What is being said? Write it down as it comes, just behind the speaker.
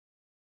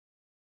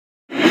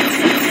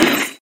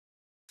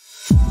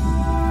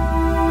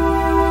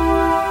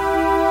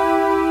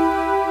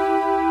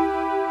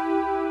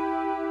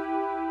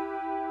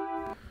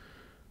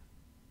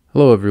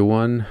Hello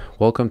everyone,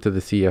 welcome to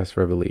the CS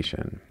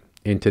Revelation.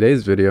 In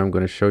today's video, I'm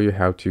going to show you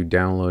how to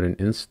download and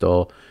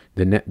install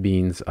the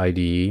NetBeans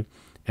IDE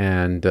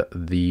and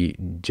the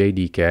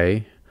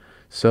JDK.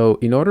 So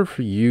in order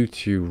for you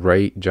to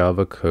write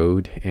Java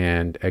code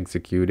and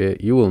execute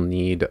it, you will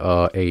need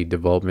a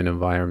development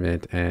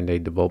environment and a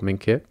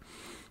development kit.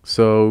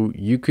 So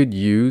you could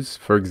use,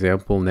 for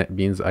example,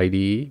 NetBeans IDE,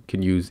 you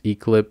can use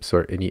Eclipse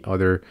or any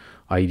other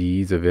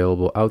IDEs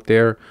available out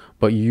there,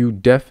 but you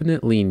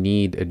definitely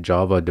need a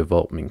Java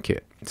development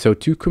kit. So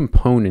two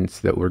components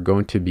that we're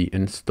going to be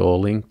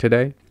installing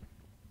today,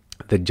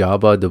 the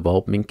Java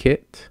development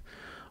kit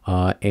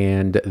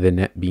and the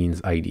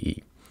NetBeans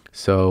IDE.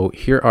 So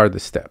here are the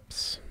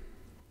steps.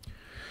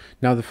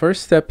 Now the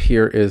first step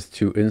here is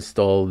to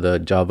install the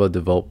Java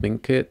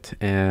development kit,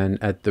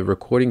 and at the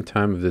recording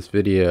time of this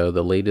video,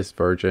 the latest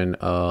version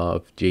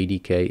of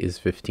JDK is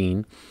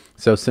 15.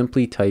 So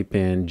simply type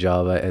in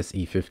Java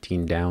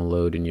SE15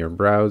 download in your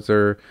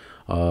browser,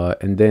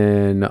 and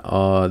then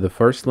the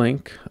first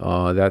link,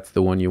 that's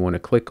the one you want to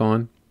click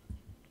on.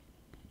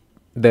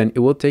 Then it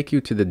will take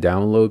you to the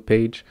download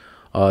page.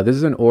 This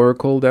is an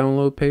Oracle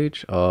download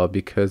page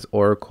because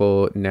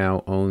Oracle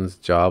now owns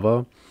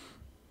Java.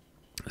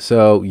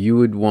 So you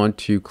would want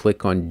to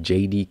click on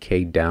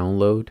JDK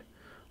download.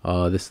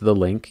 This is the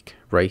link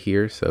right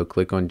here. So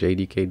click on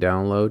JDK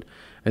download,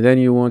 and then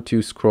you want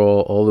to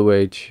scroll all the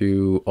way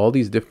to all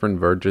these different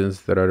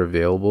versions that are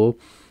available.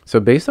 So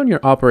based on your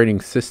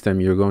operating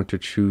system, you're going to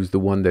choose the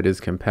one that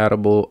is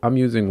compatible. I'm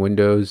using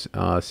Windows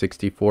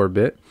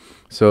 64-bit.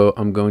 So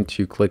I'm going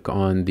to click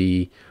on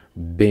the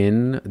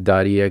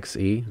bin.exe.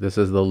 This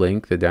is the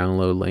link, the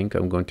download link.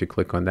 I'm going to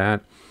click on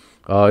that.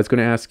 It's going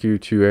to ask you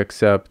to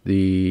accept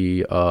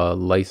the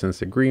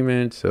license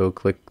agreement. So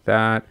click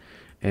that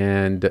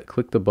and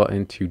click the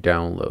button to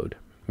download.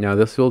 Now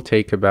this will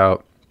take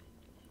about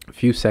a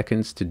few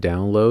seconds to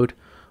download,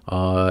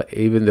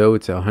 even though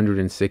it's a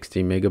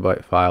 160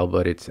 megabyte file,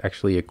 but it's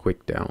actually a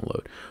quick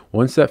download.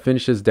 Once that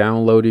finishes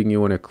downloading, you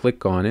want to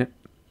click on it.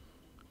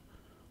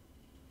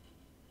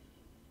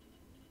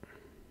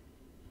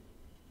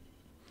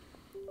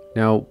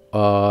 Now,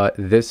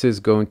 this is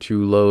going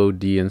to load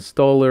the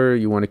installer.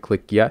 You want to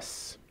click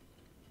yes.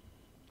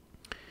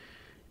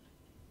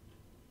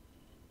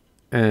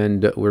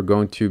 And we're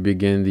going to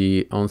begin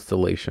the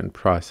installation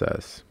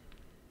process.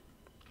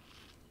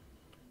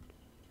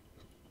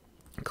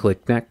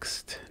 Click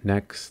next,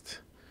 next,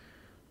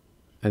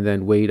 and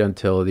then wait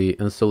until the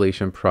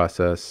installation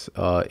process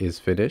is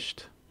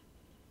finished.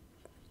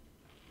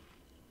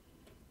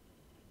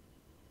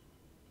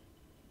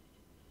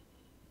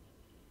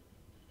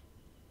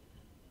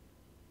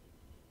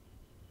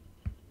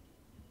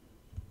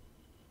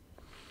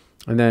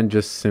 And then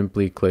just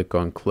simply click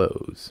on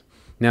close.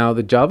 Now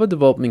the Java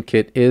development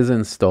kit is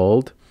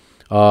installed.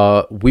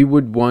 We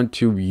would want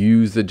to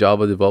use the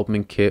Java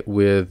development kit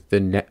with the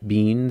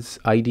NetBeans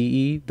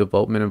IDE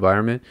development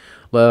environment.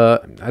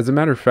 As a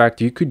matter of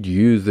fact, you could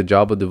use the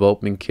Java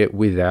development kit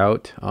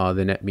without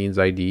the NetBeans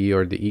IDE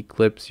or the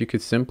Eclipse. You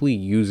could simply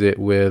use it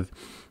with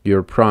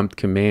your prompt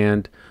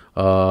command,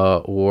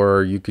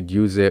 or you could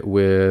use it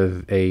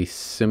with a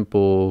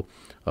simple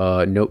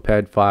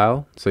notepad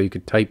file. So you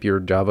could type your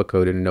Java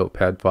code in a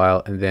notepad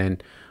file, and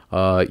then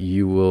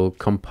you will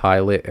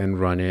compile it and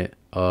run it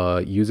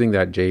using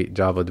that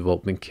Java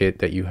development kit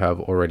that you have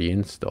already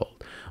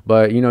installed.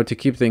 But you know, to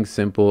keep things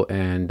simple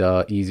and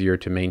easier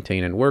to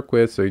maintain and work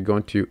with, so you're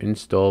going to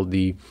install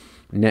the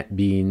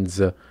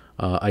NetBeans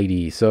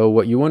IDE. So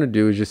what you want to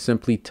do is just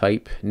simply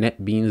type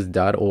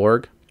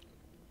netbeans.org,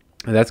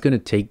 and that's going to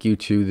take you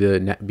to the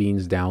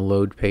NetBeans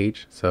download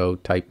page. So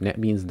type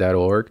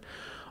netbeans.org.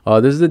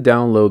 This is the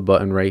download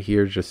button right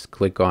here. Just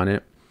click on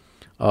it.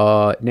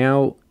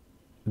 Now,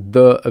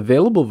 the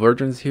available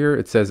versions here,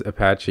 it says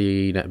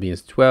Apache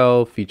NetBeans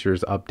 12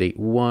 features update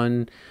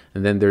 1,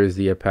 and then there's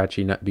the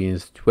Apache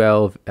NetBeans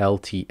 12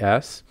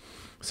 LTS.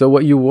 So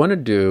what you want to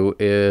do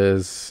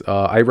is,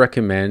 I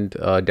recommend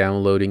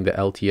downloading the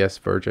LTS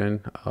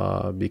version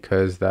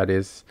because that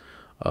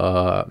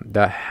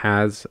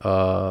has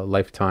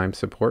lifetime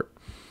support.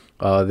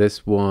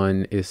 This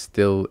one is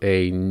still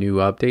a new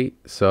update,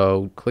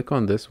 so click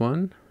on this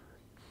one,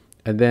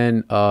 and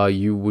then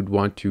you would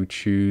want to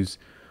choose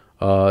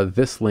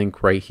this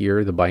link right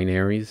here, the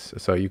binaries.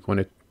 So you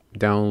want to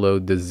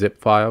download the zip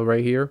file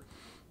right here.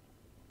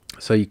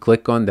 So you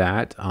click on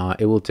that.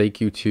 It will take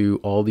you to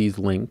all these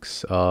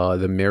links,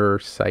 the mirror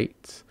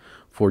sites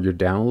for your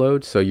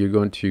download. So you're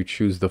going to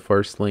choose the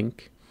first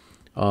link.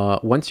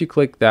 Once you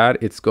click that,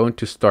 it's going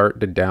to start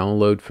the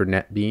download for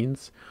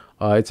NetBeans.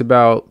 It's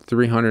about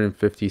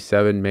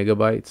 357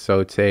 megabytes,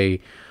 so it's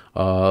a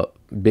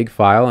big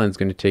file and it's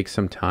going to take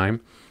some time.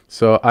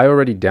 So I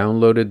already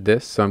downloaded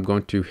this, so I'm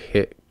going to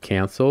hit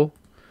cancel.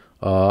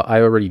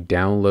 I already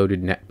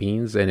downloaded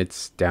NetBeans and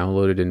it's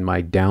downloaded in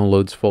my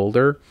downloads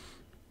folder.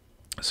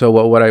 So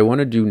what I want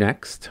to do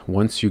next,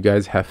 once you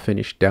guys have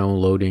finished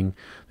downloading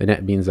the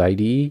NetBeans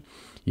IDE,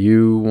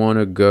 you want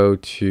to go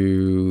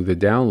to the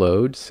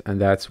downloads, and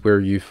that's where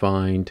you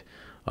find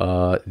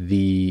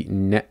the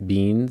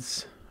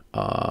NetBeans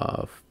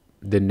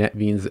the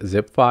NetBeans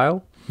zip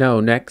file. Now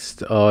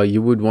next,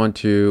 you would want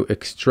to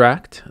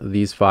extract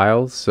these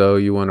files. So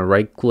you want to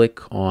right click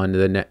on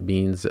the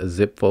NetBeans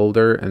zip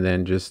folder and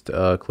then just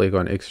click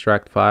on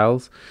extract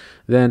files.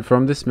 Then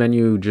from this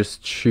menu,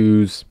 just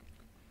choose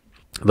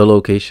the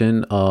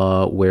location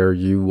where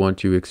you want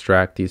to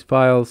extract these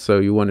files. So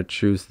you want to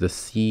choose the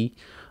C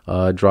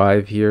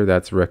drive here.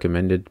 That's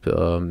recommended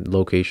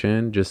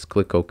location. Just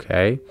click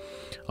OK.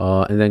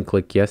 And then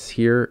click yes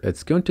here.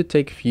 It's going to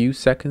take a few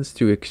seconds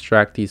to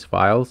extract these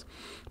files,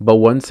 but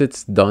once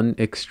it's done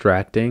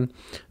extracting,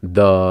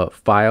 the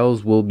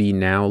files will be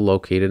now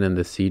located in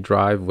the C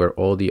drive where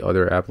all the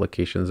other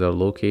applications are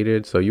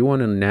located. So you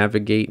want to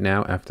navigate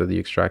now after the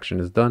extraction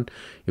is done.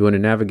 You want to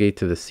navigate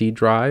to the C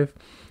drive,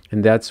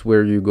 and that's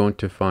where you're going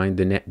to find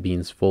the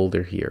NetBeans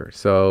folder here.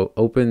 So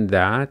open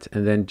that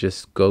and then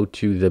just go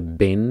to the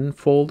bin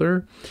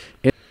folder.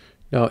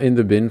 Now in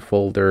the bin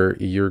folder,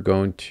 you're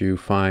going to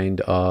find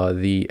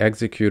the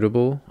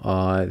executable.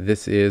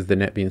 This is the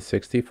NetBeans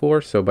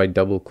 64. So by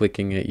double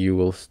clicking it, you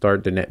will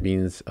start the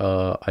NetBeans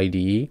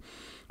IDE.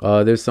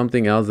 There's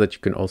something else that you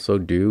can also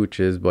do, which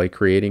is by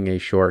creating a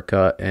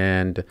shortcut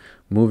and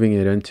moving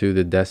it into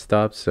the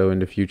desktop. So in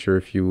the future,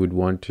 if you would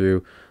want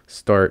to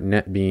start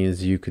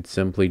NetBeans, you could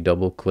simply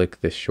double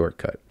click this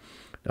shortcut.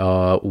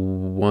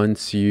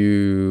 Once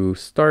you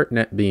start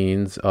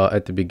NetBeans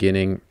at the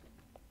beginning,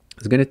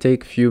 it's going to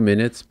take a few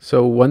minutes.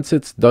 So once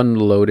it's done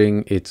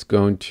loading, it's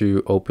going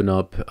to open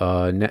up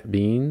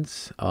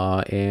NetBeans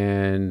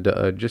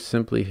and just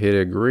simply hit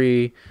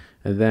agree.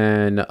 And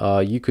then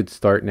you could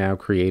start now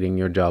creating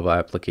your Java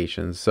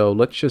applications. So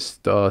let's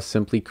just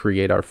simply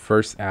create our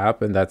first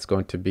app, and that's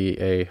going to be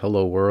a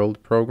Hello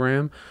World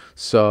program.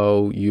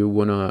 So you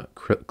want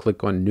to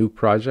click on New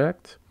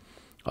Project.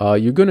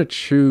 You're going to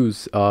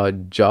choose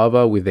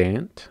Java with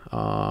Ant.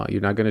 You're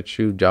not going to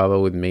choose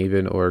Java with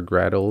Maven or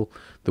Gradle.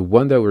 The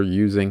one that we're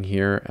using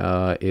here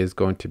is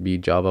going to be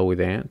Java with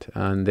Ant.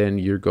 And then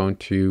you're going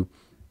to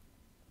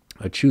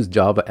choose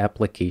Java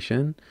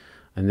application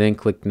and then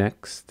click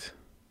next.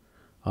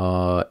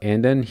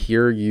 And then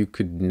here you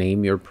could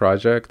name your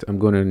project. I'm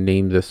going to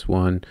name this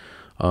one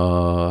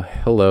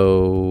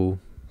Hello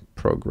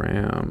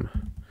Program.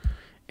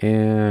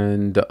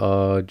 And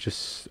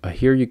just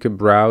here you can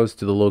browse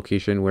to the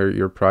location where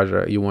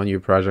you want your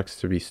projects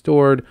to be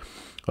stored.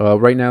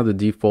 Right now the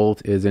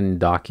default is in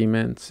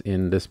documents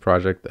in this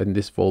project, in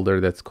this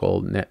folder that's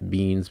called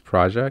NetBeans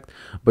project,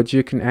 but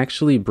you can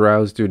actually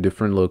browse to a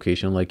different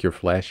location like your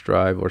flash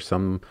drive or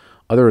some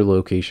other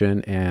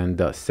location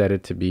and set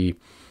it to be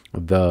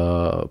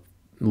the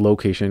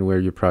location where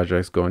your project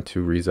is going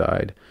to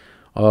reside.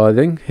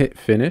 Then hit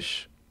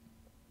finish.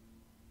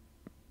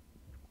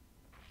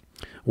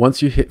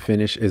 Once you hit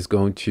finish, it's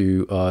going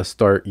to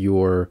start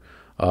your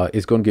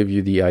it's going to give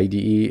you the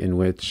IDE in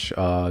which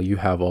you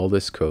have all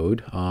this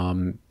code.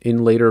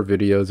 In later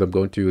videos, I'm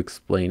going to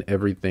explain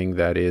everything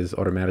that is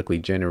automatically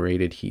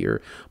generated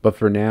here. But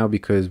for now,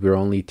 because we're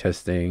only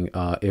testing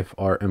if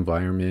our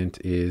environment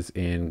is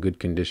in good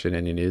condition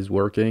and it is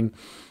working,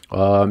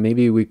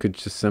 maybe we could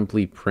just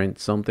simply print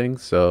something.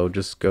 So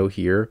just go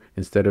here.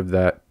 Instead of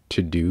that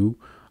to do,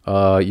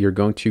 you're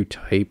going to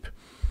type,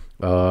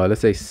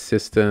 let's say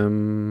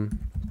system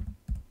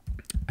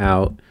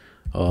out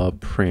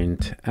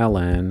print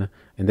ln,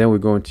 and then we're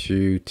going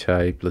to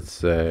type, let's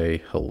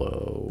say,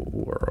 hello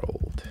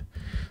world.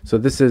 So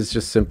this is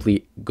just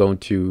simply going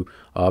to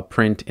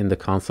print in the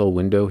console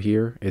window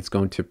here. It's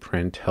going to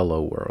print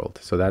hello world.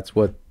 So that's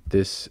what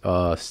this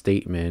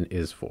statement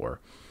is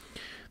for.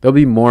 There'll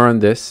be more on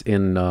this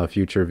in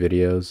future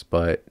videos,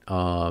 but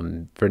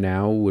for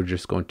now we're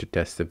just going to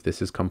test if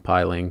this is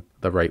compiling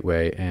the right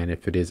way and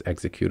if it is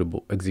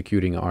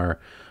executing our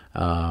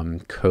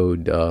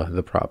code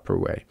the proper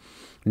way.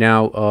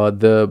 Now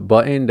the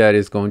button that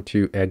is going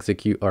to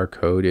execute our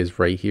code is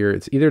right here.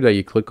 It's either that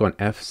you click on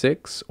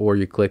F6 or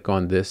you click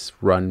on this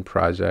run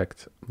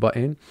project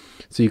button.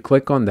 So you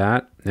click on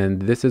that,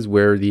 and this is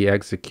where the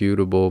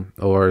executable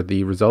or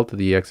the result of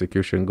the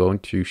execution going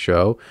to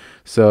show.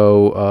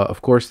 So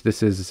of course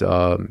this is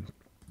the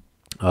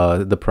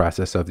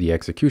process of the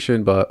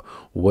execution, but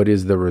what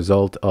is the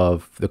result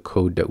of the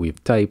code that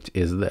we've typed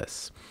is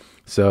this.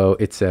 So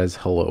it says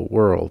hello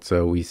world.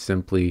 So we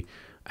simply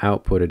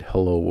outputted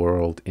hello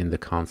world in the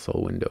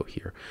console window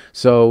here.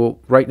 So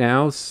right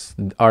now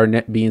our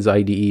NetBeans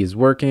IDE is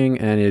working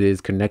and it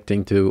is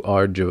connecting to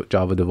our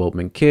Java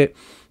development kit.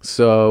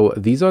 So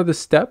these are the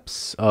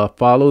steps.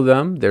 Follow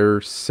them.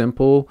 They're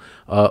simple.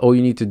 All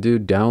you need to do,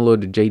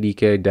 download the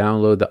JDK,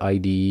 download the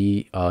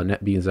IDE,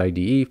 NetBeans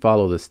IDE,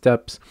 follow the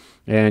steps,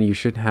 and you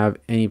shouldn't have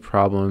any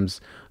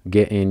problems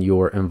getting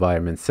your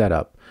environment set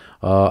up.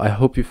 I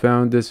hope you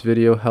found this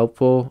video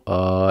helpful,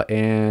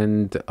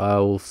 and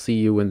I'll see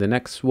you in the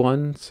next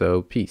one.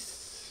 So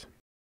peace.